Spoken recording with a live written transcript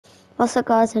What's up,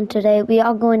 guys? And today we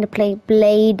are going to play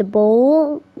Blade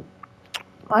Ball.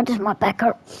 Why does my back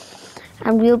hurt?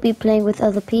 And we'll be playing with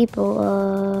other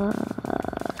people.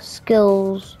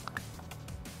 Skills.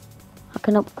 I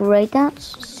can upgrade that.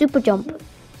 Super jump.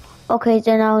 Okay,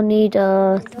 then I'll need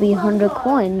 300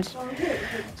 coins.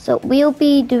 So we'll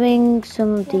be doing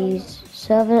some of these.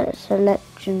 Server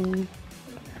selection.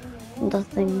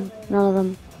 Nothing. None of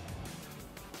them.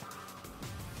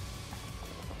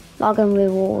 Login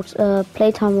rewards,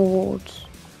 playtime rewards.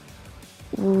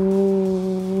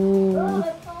 Ooh.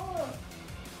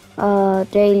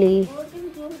 Daily.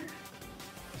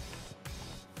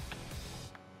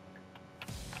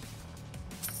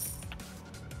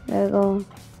 There we go.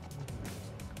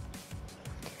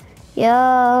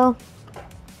 Yo.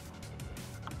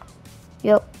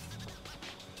 Yep.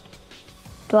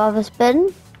 Do I have a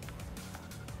spin?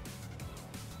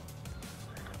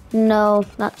 No,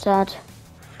 that's sad.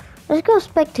 Let's go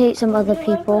spectate some other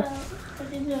people.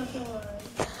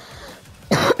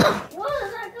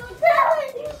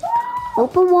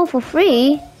 Open one for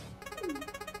free?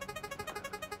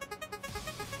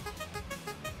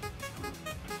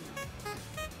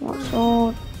 What's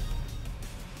all?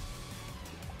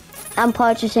 I'm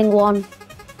purchasing one.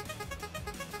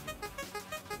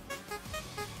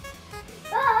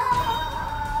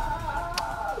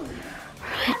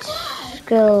 Right.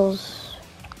 Skills.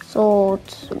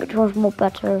 Swords. Which one's more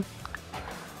better?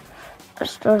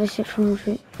 Let's 36 from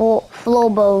 4 floor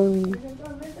bone.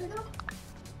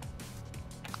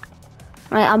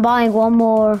 Right, I'm buying one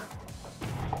more.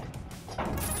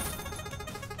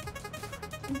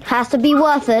 Has to be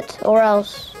worth it, or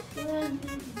else.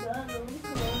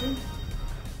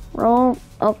 Oh,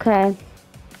 okay.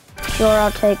 Sure,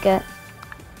 I'll take it.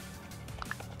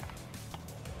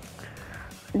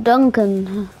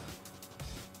 Duncan.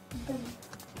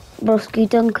 Broski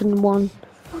Duncan one.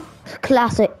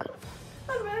 Classic.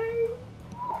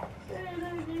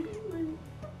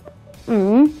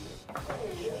 Mm.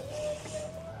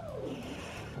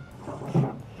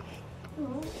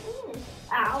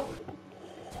 Ow.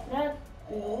 That's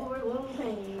a little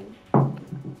pain.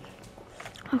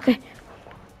 Okay.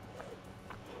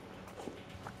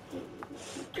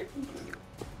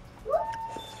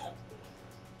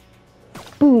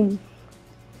 Boom.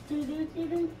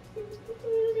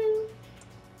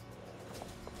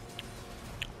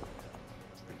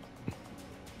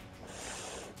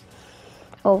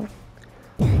 Oh.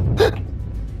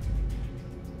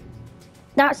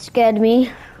 That scared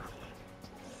me.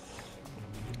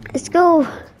 Let's go.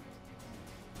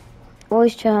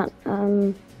 Voice chat.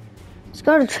 Let's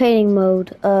go to training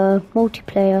mode.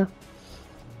 Multiplayer.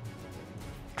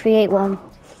 Create one.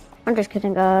 I'm just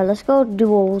kidding. Let's go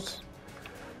duels.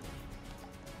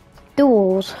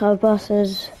 Duels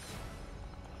versus.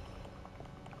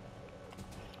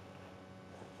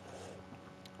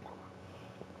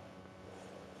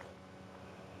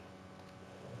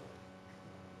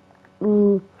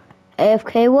 Ooh,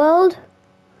 AFK world.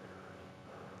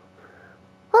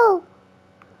 Oh,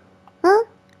 huh?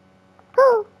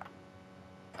 Oh,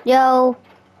 yo,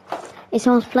 if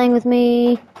someone's playing with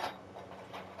me.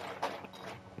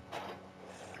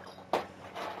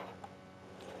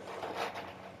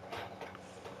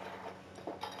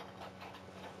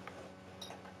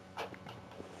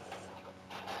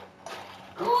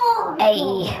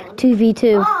 Hey,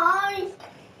 2v2.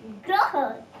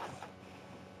 God.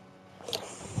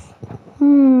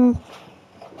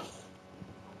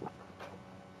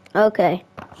 Okay.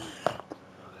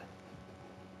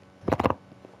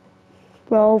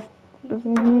 Bro.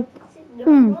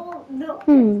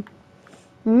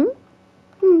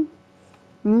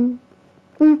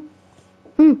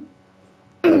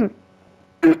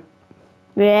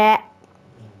 Yeah.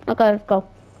 Okay, let's go.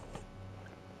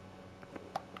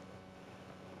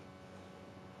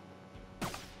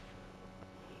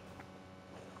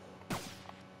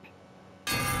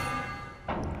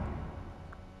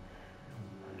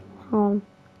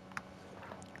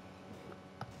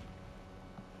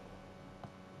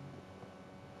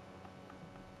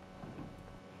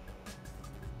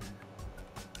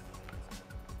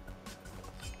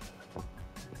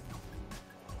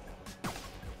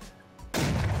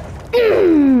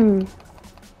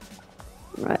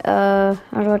 Right,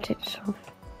 how do I take this off?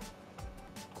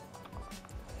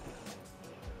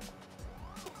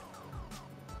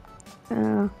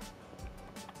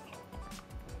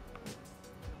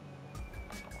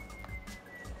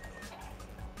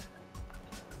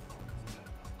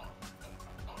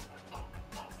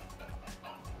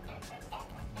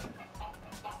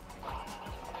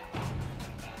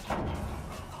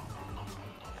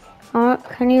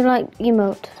 Can you like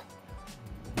emote?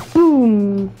 Boom.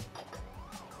 Boom!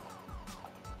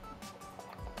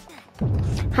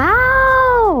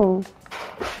 How?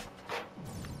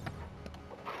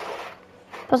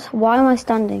 But why am I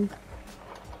standing?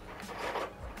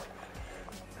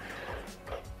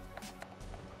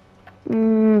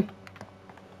 I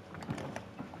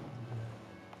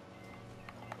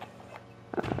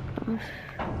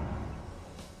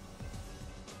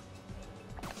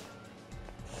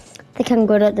think I'm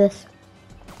good at this.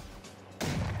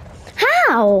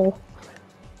 How?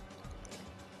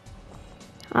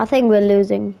 I think we're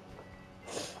losing.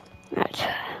 Right.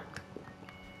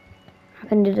 I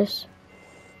can do this.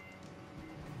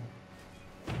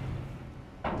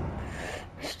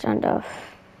 Stand off.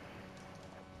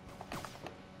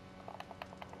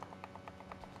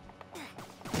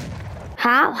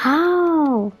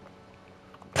 How?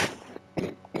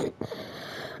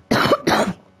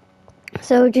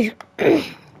 So just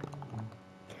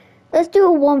let's do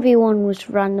a 1v1 with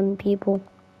random people.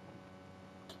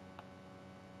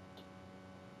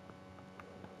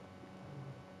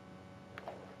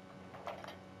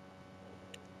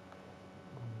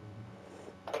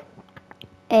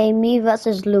 Me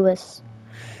versus Lewis.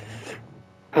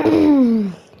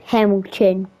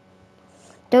 Hamilton.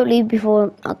 Don't leave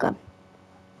before. Okay.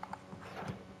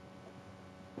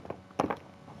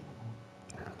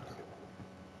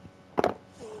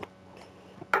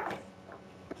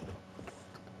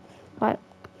 Right.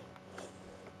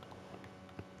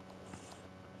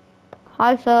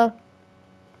 Hi, sir.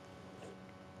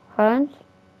 Friends.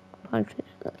 Punches.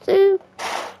 Let's see.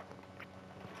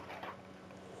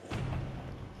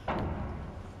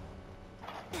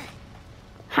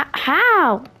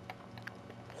 How?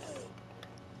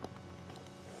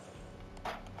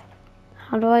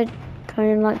 How do I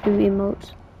kind of like do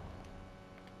emotes?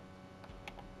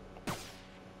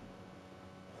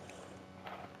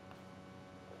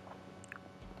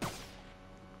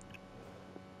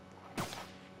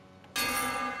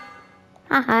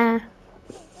 Haha.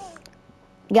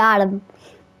 Got him.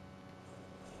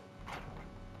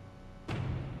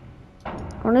 I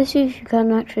want to see if you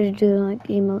can actually do like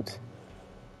emotes.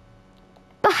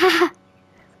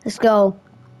 Let's go.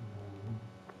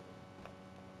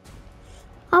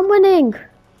 I'm winning.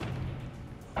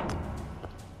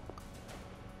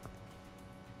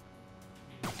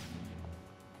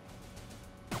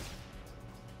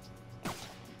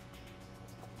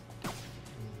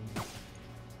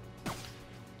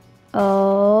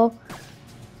 Oh.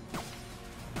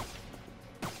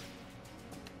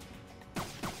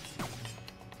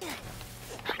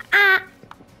 Ah!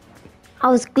 I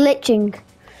was glitching.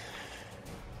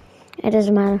 It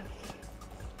doesn't matter.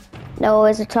 No,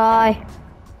 it's a tie.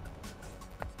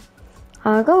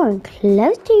 I'm going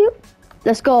close to you.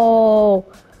 Let's go.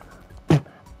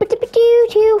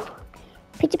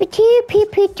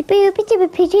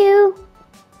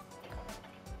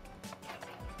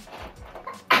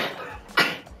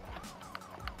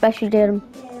 Bet you did him.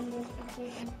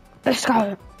 Let's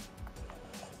go.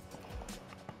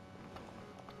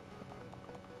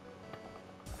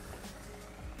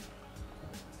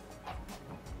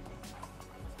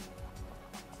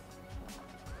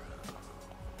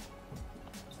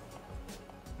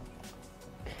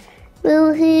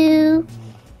 Woohoo!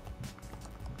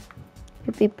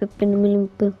 Beep beep in the middle.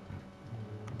 Boom.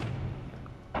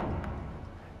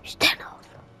 Stand off.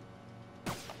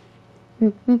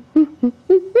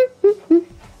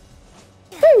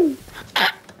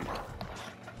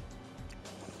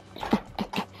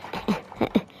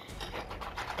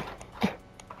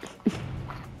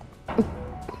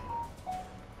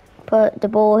 Put the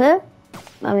ball here.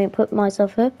 Put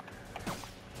myself here.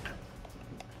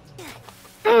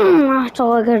 That's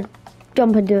all I could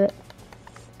jump and do it.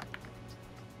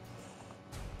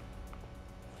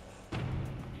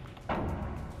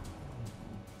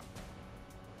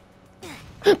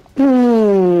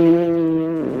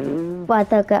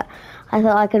 But I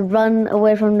thought I could run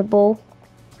away from the ball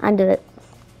and do it.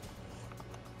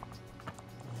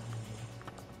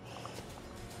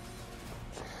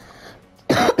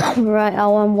 Right, I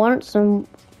won once and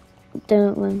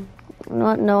didn't win.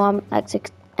 No, I'm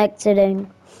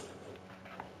exiting.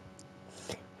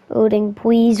 Loading,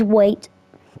 please wait.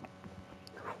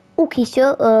 Okay,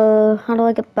 so how do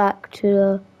I get back to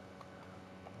the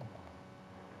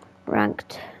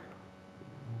ranked?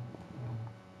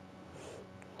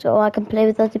 So I can play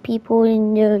with other people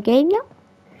in your game now?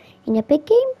 In your big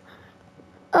game?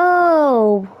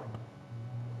 Oh!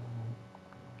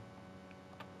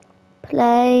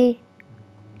 Play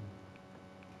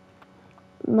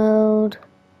mode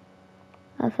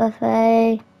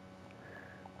FFA.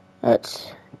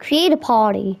 Let's create a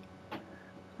party.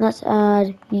 Let's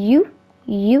add you,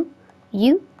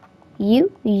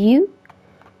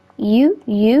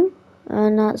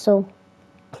 and that's all.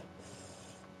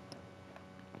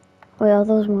 Wait, are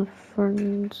those my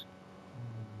friends?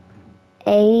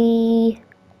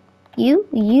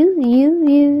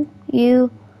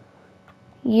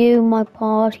 You, my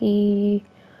party.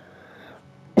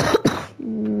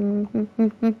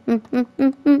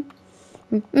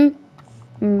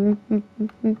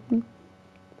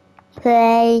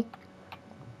 Play.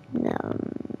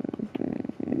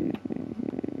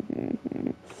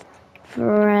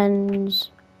 Friends.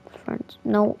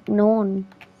 No one.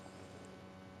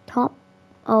 Top.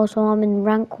 Oh, so I'm in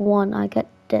rank 1. I get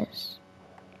this.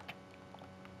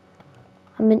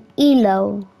 I'm in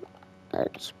ELO.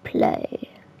 Let's play.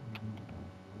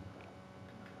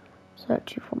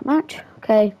 Searching for match.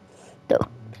 Okay.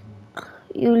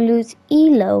 You lose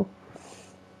ELO.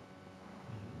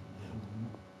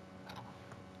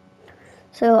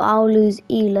 So I'll lose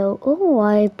ELO. Oh,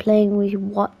 I'm playing with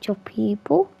watch of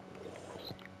people.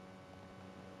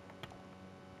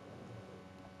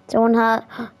 Someone has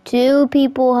 2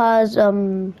 people has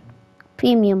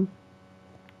premium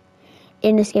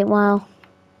in this game. Wow.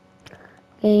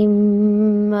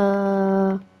 Game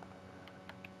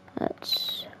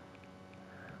let's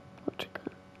what you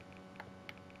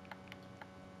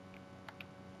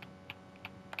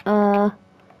got?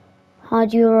 How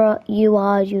do you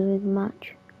are during the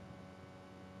match?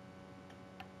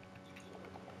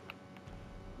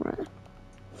 Right.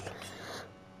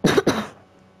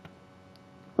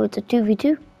 Oh, it's a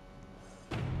 2v2.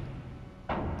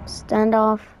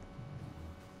 Standoff.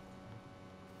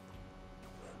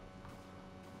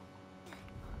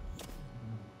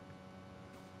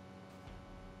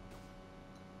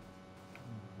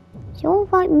 Don't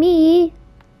fight me.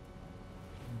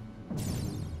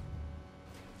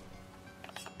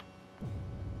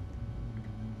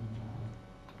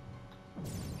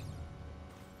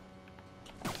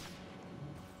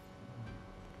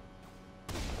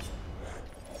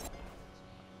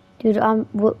 Dude,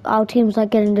 our team's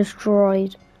like getting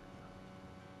destroyed.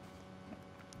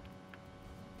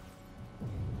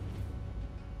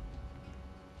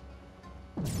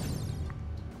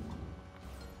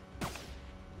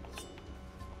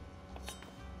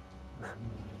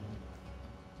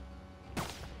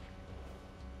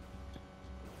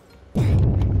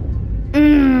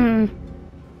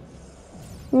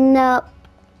 No.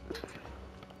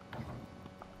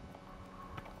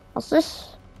 What's this?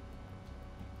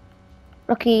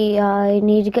 Lucky, I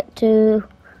need to get to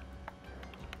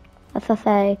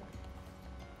FFA. It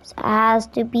has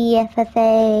to be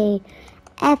FFA.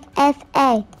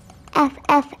 FFA.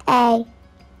 FFA.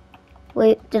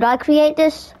 Wait, did I create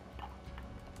this?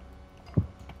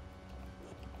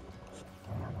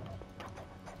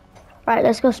 Right,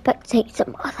 let's go spectate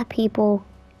some other people.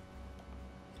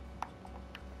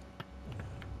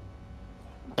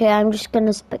 Okay, I'm just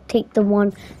gonna spectate the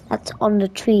one that's on the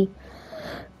tree.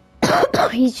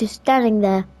 He's just standing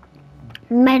there,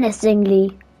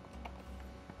 menacingly.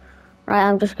 Right,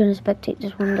 I'm just gonna spectate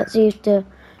this one. Let's see if the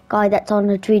guy that's on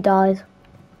the tree dies.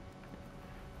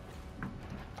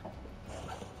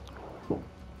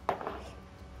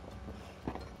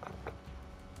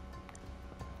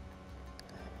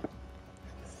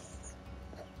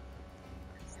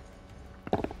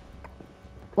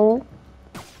 Oh.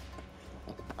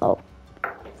 Oh.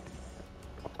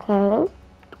 Okay.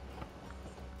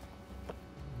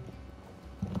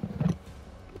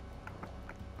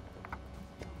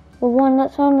 The one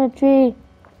that's on the tree.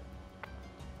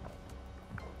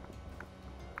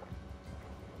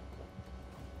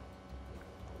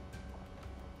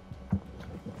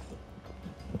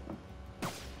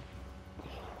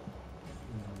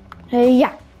 Hey,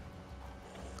 yeah.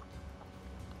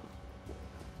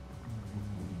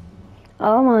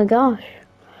 Oh my gosh.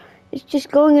 It's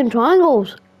just going in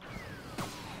triangles.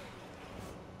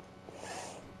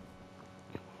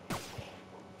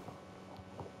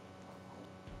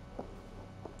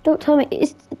 Don't tell me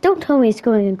it's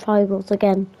going in triangles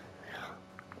again.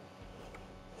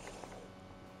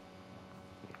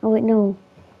 Oh wait, no.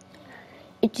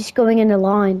 It's just going in a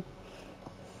line.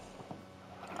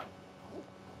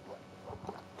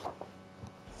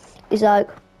 It's like,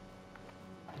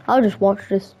 I'll just watch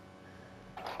this.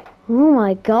 Oh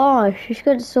my gosh, he's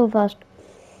going so fast.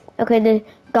 Okay, the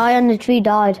guy on the tree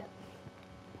died.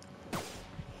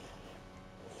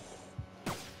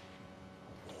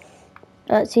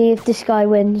 Let's see if this guy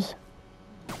wins.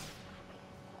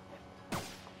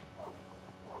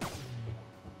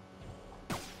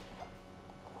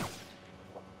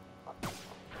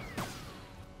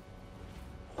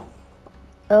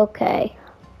 Okay.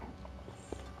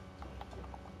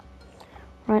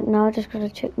 Right now, I just gotta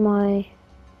check my.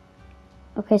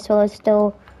 Okay, so I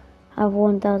still have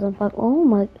 1,005. Oh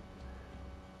my!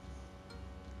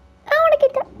 I wanna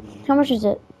get that. How much is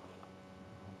it?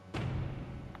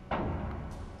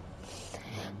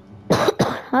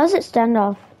 How does it stand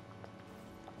off?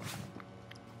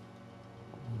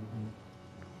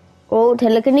 Oh,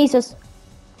 telekinesis.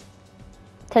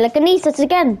 Telekinesis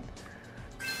again.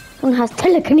 One has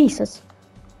telekinesis.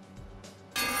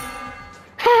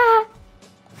 Ha!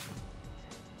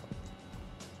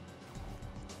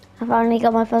 I finally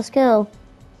got my first kill.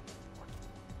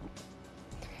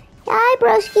 Hi,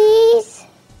 broskies.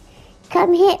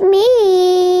 Come hit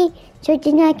me so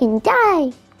then I can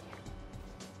die.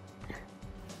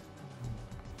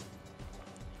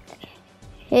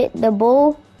 Hit the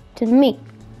ball to me.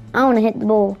 I want to hit the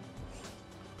ball.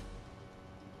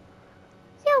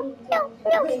 No.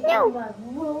 My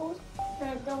rules, and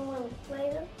I don't want to play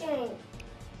this game.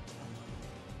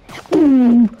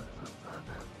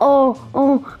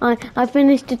 I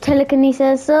finished the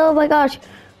telekinesis. Oh my gosh.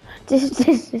 This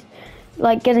is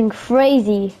like getting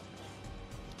crazy.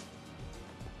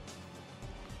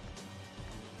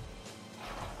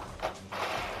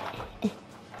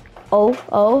 Oh.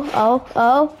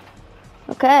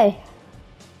 Okay.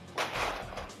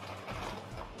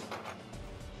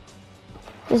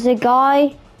 There's a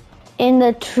guy in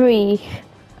the tree.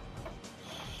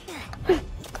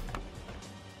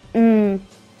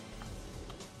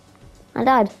 I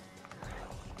died.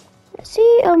 Let's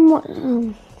see what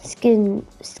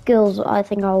skills I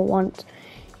think I want.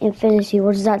 Infinity,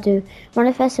 what does that do?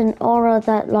 Manifest an aura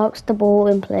that locks the ball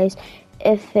in place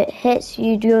if it hits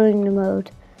you during the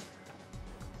mode.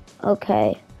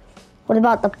 Okay. What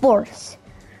about the force?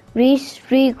 Which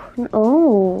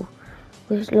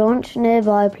launch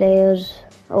nearby players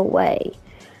away.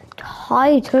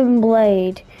 Titan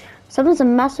blade. Summons a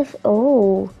massive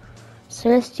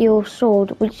celestial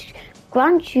sword, which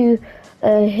grants you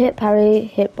a hit parry,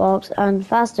 hitbox, and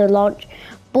faster launch,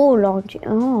 ball launch.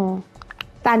 Oh,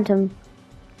 phantom.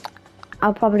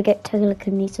 I'll probably get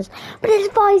telekinesis, but it's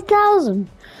 5,000.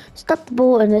 Stop the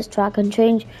ball in its track and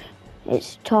change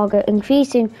its target,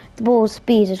 increasing the ball's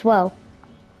speed as well.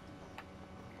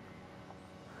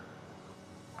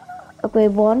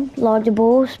 Upgrade 1, larger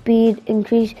ball, speed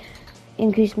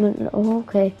increasement. Oh,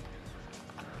 okay.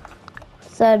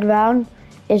 Third round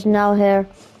is now here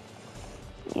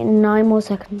in 9 more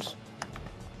seconds.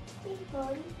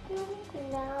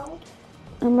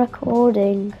 I'm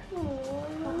recording.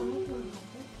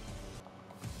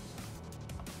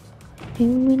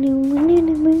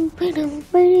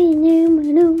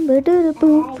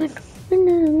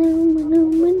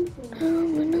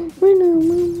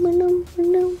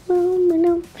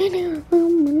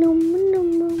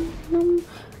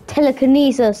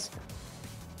 Telekinesis.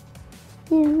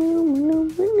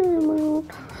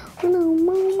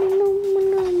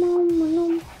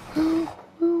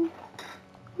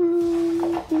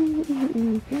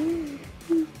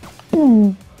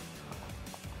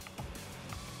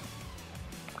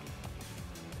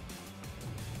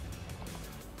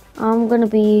 I'm gonna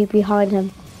be behind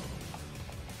him.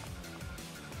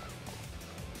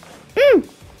 I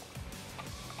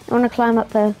wanna climb up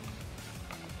there.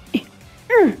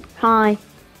 Hi.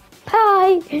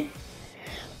 Hi.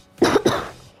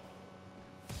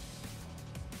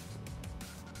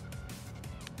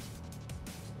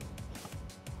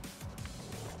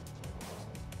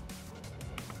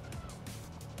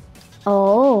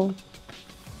 Oh.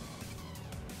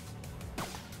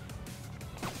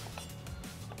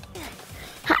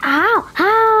 How?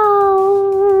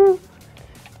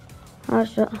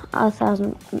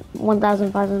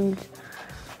 1,500.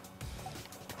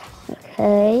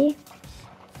 Okay.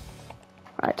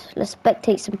 Right, let's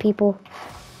spectate some people.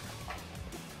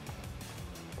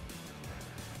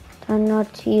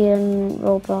 N.J.E and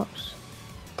Roblox.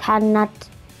 N.J.E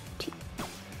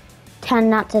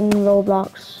and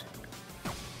Roblox.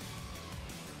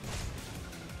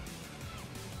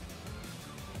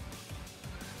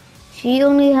 She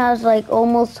only has like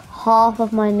almost half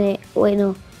of my name. Wait,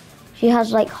 no. She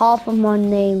has like half of my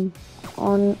name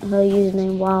on her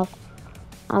username. Wow.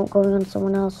 I'm going on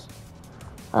someone else.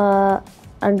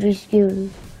 N.J.E.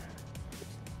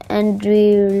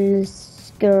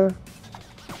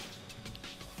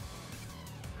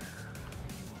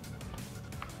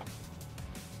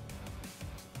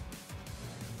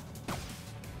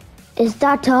 Is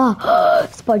that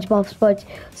SpongeBob?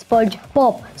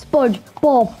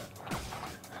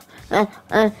 I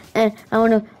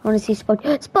wanna see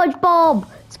SpongeBob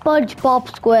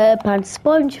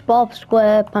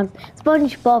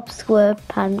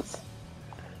SquarePants.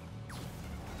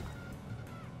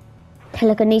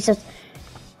 telekinesis.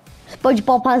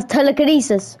 SpongeBob has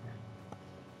telekinesis.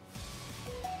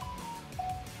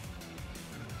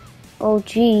 Oh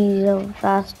jeez, that was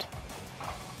fast.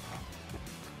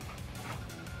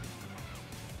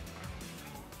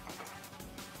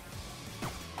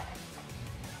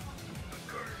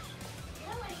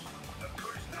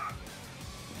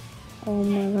 Oh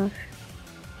my gosh.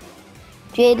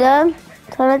 Jaden,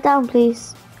 turn it down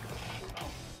please.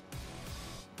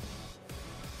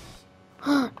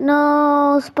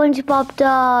 No, SpongeBob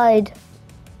died.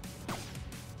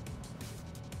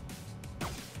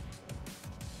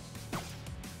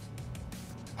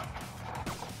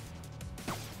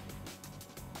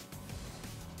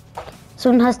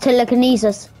 Someone has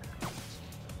telekinesis.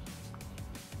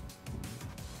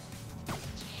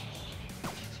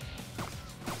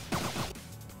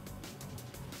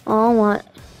 Oh my.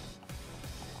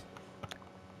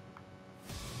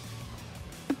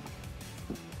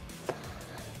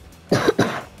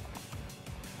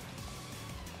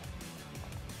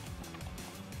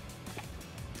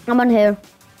 I'm on here.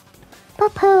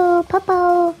 Papa,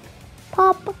 Papa,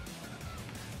 Pop.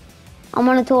 I'm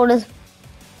on a tortoise.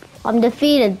 I'm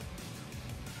defeated.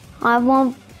 I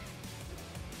want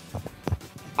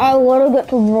to get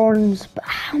to bronze, but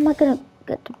how am I gonna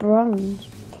get to bronze?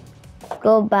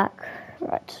 Go back.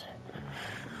 Right.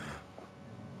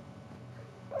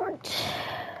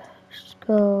 Let's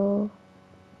go.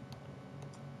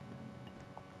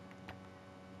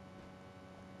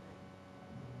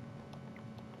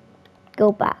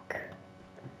 Go back.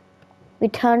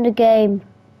 Return the game.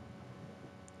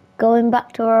 Going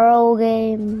back to our old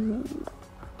game.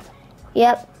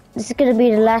 Yep, this is gonna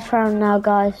be the last round now,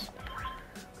 guys.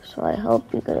 So I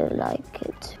hope you're gonna like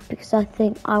it because I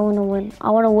think I wanna win. I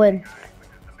wanna win.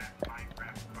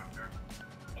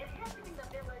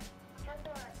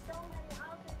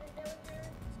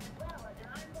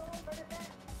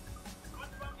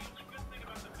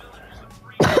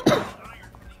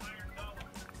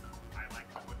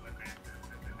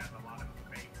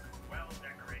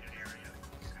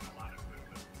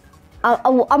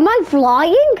 Am I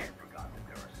flying?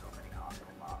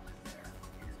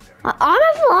 Am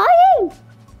I flying?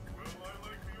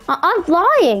 I'm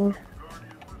flying.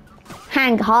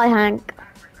 Hank, hi Hank.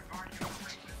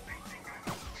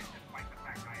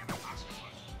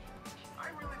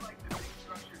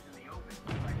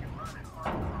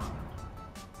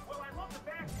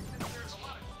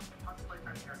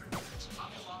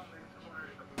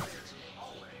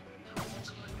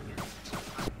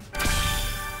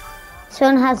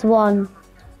 Son has won.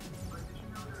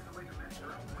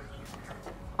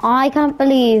 I can't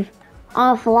believe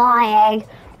I'm flying.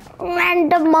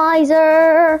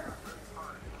 Randomizer.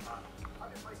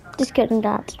 Just kidding,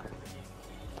 Dad.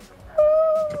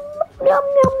 Meow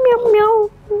meow meow meow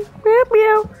meow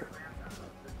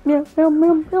meow meow meow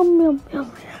meow meow meow.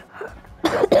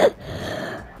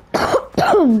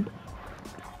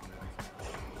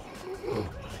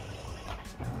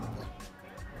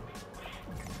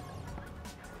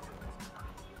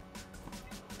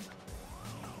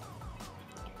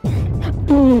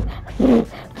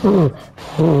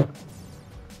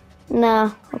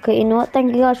 Nah, okay, you know what?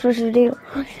 Thank you guys for this video.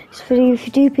 If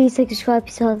you do, please like, subscribe,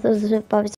 peace out, bye.